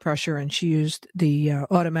a blood pressure, and she used the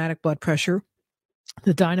automatic blood pressure,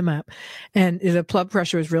 the Dynamap, and the blood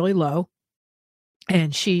pressure was really low,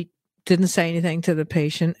 and she didn't say anything to the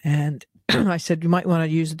patient, and I said, you might want to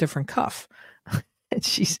use a different cuff. And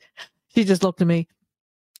she just looked at me.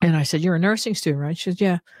 And I said, you're a nursing student, right? She said,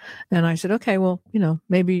 yeah. And I said, okay, well,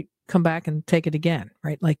 maybe come back and take it again,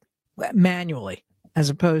 right? Like manually as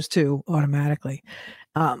opposed to automatically.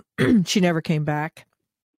 She never came back.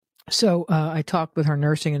 So I talked with her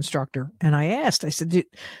nursing instructor, and I asked, I said,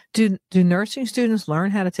 do nursing students learn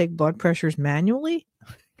how to take blood pressures manually?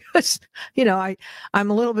 Because, I'm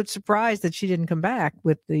a little bit surprised that she didn't come back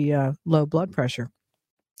with the low blood pressure.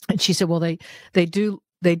 And she said, well, they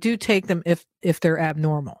do take them if they're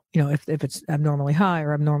abnormal, if it's abnormally high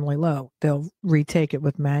or abnormally low, they'll retake it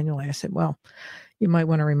with manually. I said, well, you might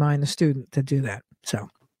want to remind the student to do that. So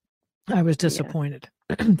I was disappointed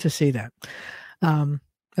to see that.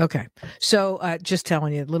 Okay. So just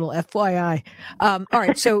telling you a little FYI. All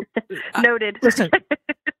right. So noted. Listen,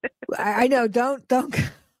 I know, don't,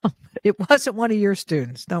 it wasn't one of your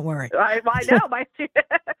students. Don't worry. I know my student.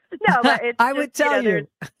 No, but it's I would tell you.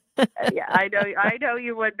 Yeah, I know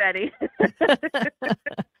you would, Betty.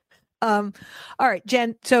 All right,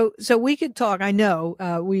 Jen. So we could talk. I know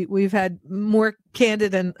we've had more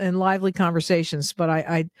candid and lively conversations, but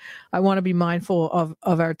I want to be mindful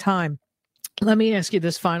of our time. Let me ask you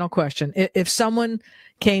this final question: if someone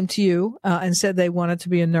came to you and said they wanted to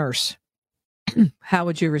be a nurse, how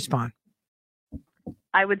would you respond?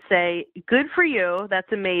 I would say, good for you.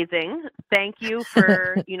 That's amazing. Thank you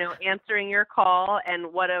for, answering your call,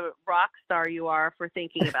 and what a rock star you are for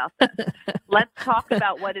thinking about this. Let's talk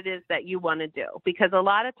about what it is that you want to do, because a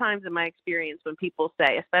lot of times in my experience, when people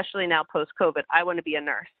say, especially now post-COVID, I want to be a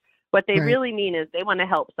nurse, what they really mean is they want to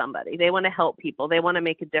help somebody. They want to help people. They want to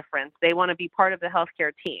make a difference. They want to be part of the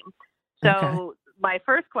healthcare team. So my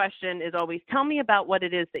first question is always, tell me about what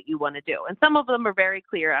it is that you want to do. And some of them are very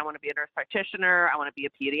clear. I want to be a nurse practitioner. I want to be a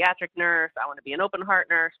pediatric nurse. I want to be an open heart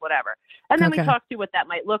nurse, whatever. And then we talk through what that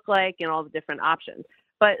might look like and all the different options.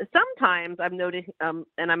 But sometimes I'm noticing,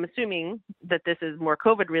 and I'm assuming that this is more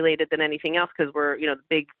COVID related than anything else, because we're, the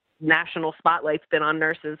big national spotlight's been on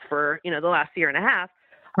nurses for, the last year and a half.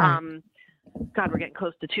 God, we're getting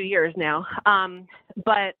close to 2 years now.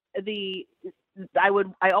 But I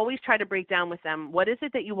always try to break down with them, what is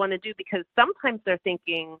it that you want to do? Because sometimes they're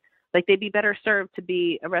thinking like they'd be better served to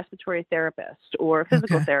be a respiratory therapist or a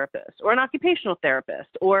physical therapist or an occupational therapist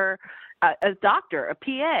or a doctor, a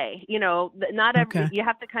PA, not every, you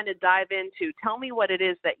have to kind of dive into, tell me what it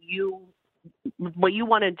is that what you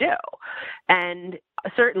want to do. And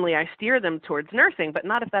certainly I steer them towards nursing, but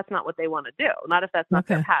not if that's not what they want to do, not if that's not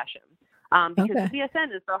their passion. Because the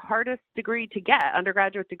BSN is the hardest degree to get,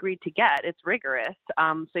 undergraduate degree to get. It's rigorous.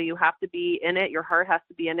 So you have to be in it. Your heart has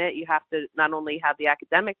to be in it. You have to not only have the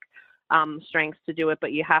academic strengths to do it,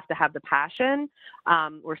 but you have to have the passion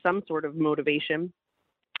or some sort of motivation.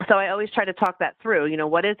 So I always try to talk that through.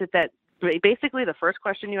 What is it that, basically the first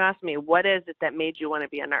question you asked me, what is it that made you want to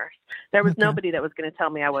be a nurse? There was nobody that was going to tell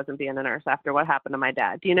me I wasn't being a nurse after what happened to my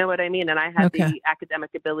dad. Do you know what I mean? And I had the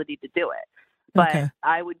academic ability to do it. But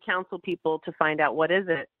I would counsel people to find out, what is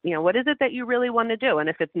it that you really want to do? And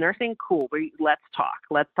if it's nursing, cool. Let's talk.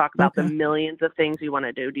 Let's talk about the millions of things you want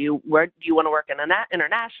to do. Do you want to work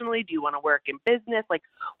internationally? Do you want to work in business? Like,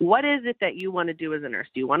 what is it that you want to do as a nurse?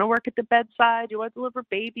 Do you want to work at the bedside? Do you want to deliver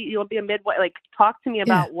baby? Do you want to be a midwife? Like, talk to me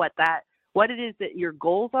about what it is that your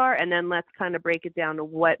goals are, and then let's kind of break it down to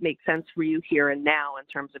what makes sense for you here and now in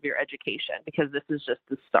terms of your education, because this is just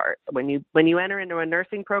the start. When you enter into a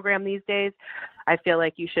nursing program these days, I feel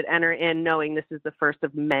like you should enter in knowing this is the first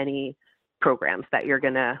of many programs that you're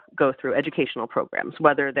going to go through, educational programs,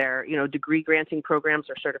 whether they're, degree granting programs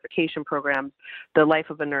or certification programs. The life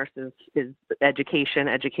of a nurse is education,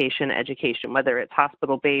 education, education, whether it's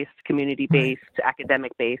hospital-based, community-based,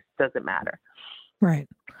 academic-based, doesn't matter. Right.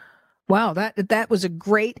 Wow, that was a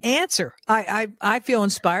great answer. I feel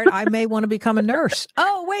inspired. I may want to become a nurse.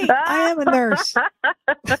 Oh, wait, I am a nurse.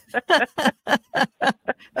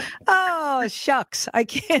 Oh, shucks. I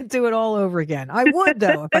can't do it all over again. I would,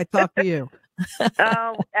 though, if I talked to you.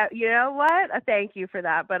 You know what? Thank you for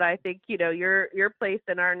that. But I think, your place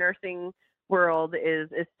in our nursing world is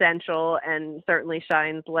essential and certainly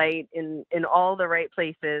shines light in all the right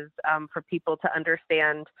places for people to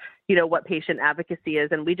understand, what patient advocacy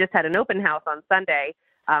is. And we just had an open house on Sunday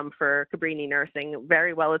for Cabrini Nursing,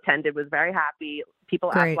 very well attended, was very happy. People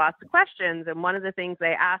asked lots of questions. And one of the things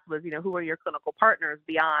they asked was, who are your clinical partners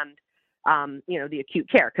beyond the acute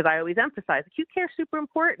care? Because I always emphasize acute care is super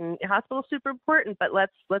important, hospital is super important, but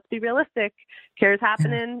let's be realistic. Care is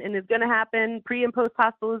happening and is going to happen pre and post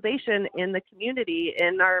hospitalization in the community,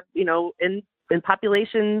 in our, in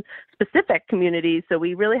population specific communities. So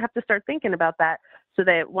we really have to start thinking about that. So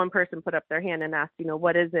that one person put up their hand and asked,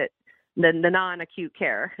 what is it? The non-acute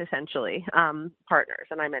care, essentially, partners.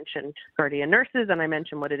 And I mentioned guardian nurses, and I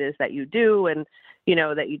mentioned what it is that you do, and,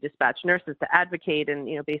 that you dispatch nurses to advocate and,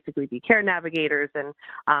 basically be care navigators. And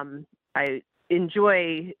I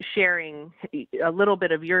enjoy sharing a little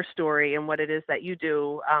bit of your story and what it is that you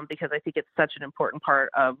do, because I think it's such an important part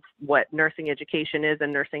of what nursing education is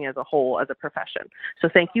and nursing as a whole as a profession. So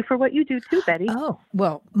thank you for what you do too, Betty. Oh,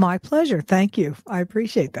 well, my pleasure. Thank you. I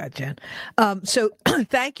appreciate that, Jen. So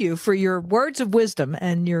thank you for your words of wisdom,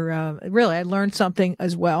 and your really, I learned something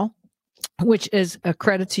as well, which is a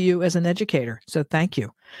credit to you as an educator. So thank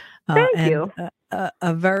you. Thank you.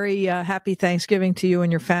 A very happy Thanksgiving to you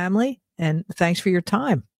and your family. And thanks for your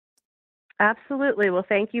time. Absolutely. Well,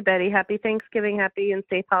 thank you, Betty. Happy Thanksgiving, happy and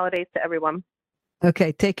safe holidays to everyone.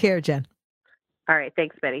 Okay. Take care, Jen. All right.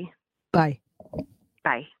 Thanks, Betty. Bye.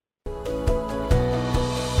 Bye.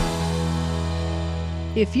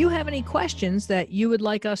 If you have any questions that you would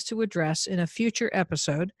like us to address in a future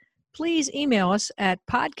episode, please email us at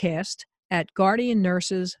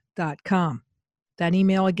podcast@guardiannurses.com. guardiannurses.com. That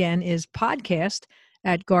email again is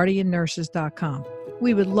podcast@guardiannurses.com.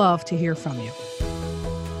 We would love to hear from you.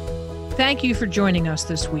 Thank you for joining us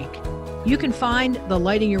this week. You can find the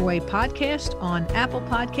Lighting Your Way podcast on Apple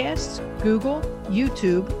Podcasts, Google,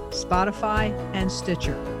 YouTube, Spotify, and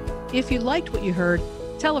Stitcher. If you liked what you heard,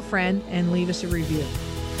 tell a friend and leave us a review.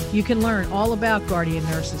 You can learn all about Guardian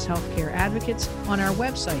Nurses Healthcare Advocates on our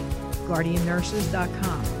website,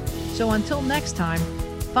 guardiannurses.com. So until next time,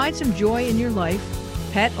 find some joy in your life,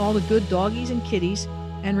 pet all the good doggies and kitties,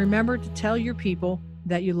 and remember to tell your people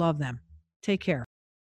that you love them. Take care.